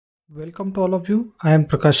Welcome to all of you. I am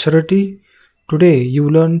Prakash Sharati. Today you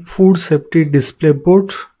learn food safety display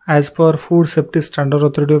board as per Food Safety Standard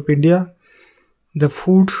Authority of India. The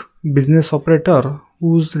food business operator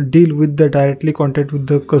who's deal with the directly contact with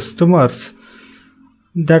the customers.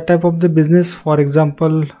 That type of the business, for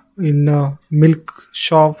example, in a milk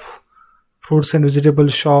shop, fruits and vegetable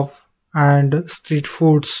shop, and street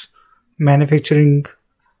foods, manufacturing,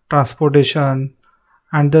 transportation,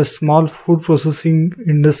 and the small food processing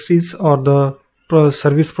industries or the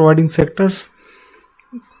service providing sectors.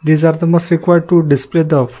 These are the most required to display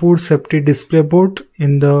the food safety display board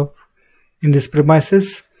in this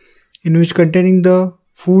premises, in which containing the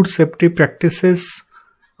food safety practices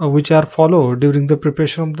which are followed during the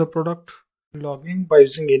preparation of the product. Logging by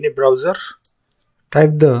using any browser,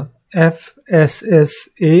 type the FSSAI,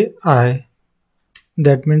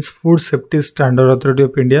 that means Food Safety Standard Authority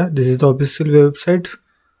of India. This is the official website,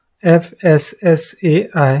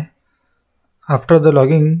 FSSAI. After the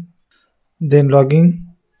logging, then logging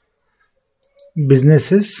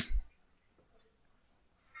businesses,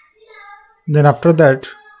 then after that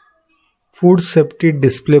food safety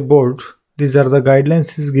display board. These are the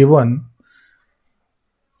guidelines is given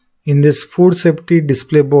in this food safety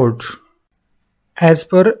display board. As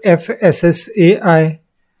per FSSAI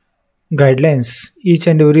guidelines, each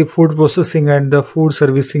and every food processing and the food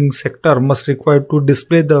servicing sector must require to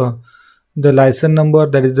display the license number,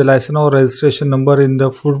 that is the license or registration number, in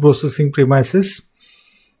the food processing premises.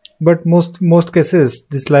 But most cases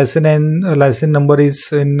this license and license number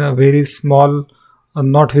is in very small,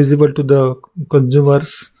 not visible to the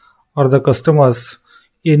consumers or the customers.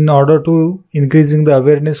 In order to increasing the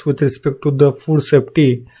awareness with respect to the food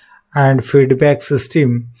safety and feedback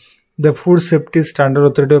system, the Food Safety Standard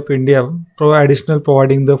Authority of India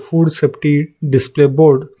providing the food safety display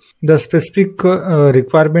board. The specific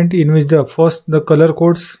requirement in which the first the color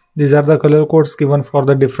codes. These are the color codes given for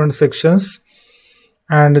the different sections,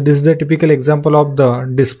 and this is the typical example of the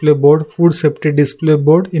display board, food safety display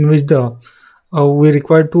board, in which the we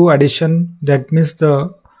require to addition, that means the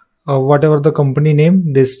whatever the company name,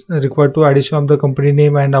 this required to addition of the company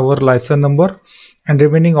name and our license number, and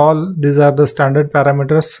remaining all these are the standard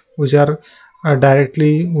parameters which are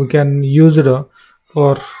directly we can use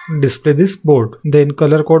for display this board. Then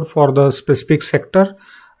color code for the specific sector.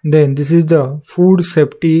 Then this is the food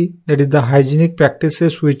safety, that is the hygienic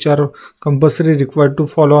practices which are compulsory required to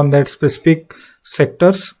follow on that specific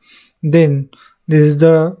sectors. Then this is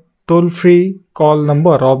the toll-free call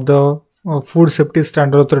number of the Food Safety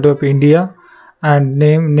Standard Authority of India, and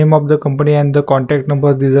name of the company and the contact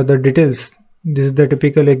number. These are the details. This is the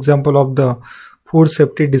typical example of the food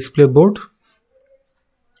safety display board.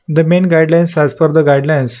 The main guidelines, as per the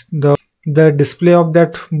guidelines, the display of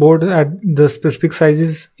that board at the specific size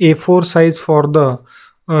is A4 size for the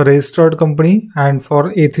registered company and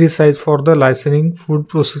for A3 size for the licensing food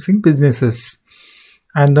processing businesses.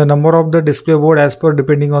 And the number of the display board as per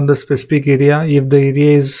depending on the specific area. If the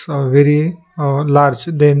area is very large,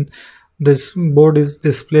 then this board is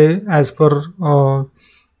displayed as per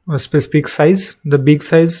a specific size. The big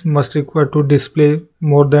size must require to display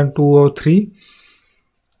more than 2 or 3.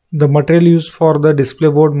 The material used for the display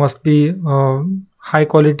board must be high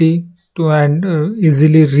quality to and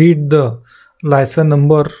easily read the license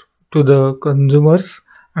number to the consumers,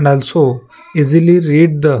 and also easily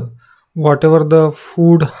read the whatever the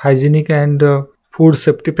food hygienic and food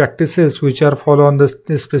safety practices which are followed on this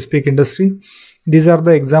specific industry. These are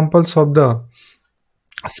the examples of the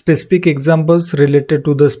specific examples related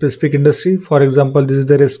to the specific industry. For example, this is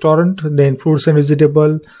the restaurant, then fruits and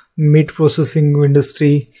vegetable, meat processing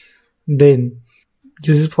industry, then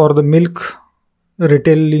this is for the milk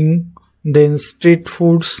retailing, then street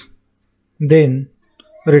foods, then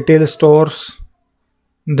retail stores,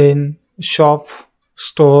 then shop,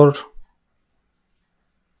 store,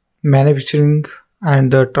 manufacturing,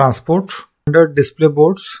 and the transport. Under display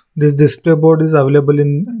boards, this display board is available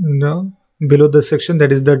in below the section,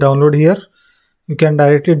 that is the download here. You can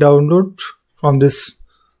directly download from this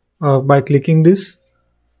by clicking this.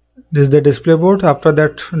 This is the display board. After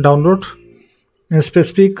that download,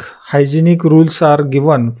 specific hygienic rules are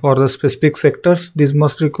given for the specific sectors. These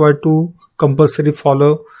must require to compulsory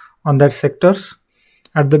follow on that sectors.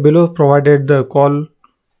 At the below provided the call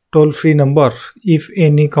toll-free number if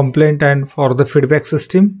any complaint, and for the feedback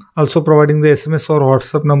system also providing the SMS or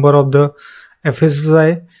WhatsApp number of the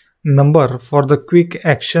FSSAI number for the quick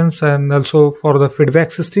actions, and also for the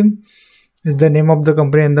feedback system is the name of the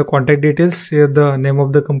company and the contact details. Here the name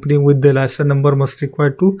of the company with the license number must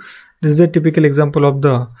require to. This is a typical example of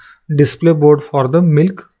the display board for the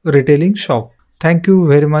milk retailing shop. Thank you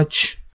very much.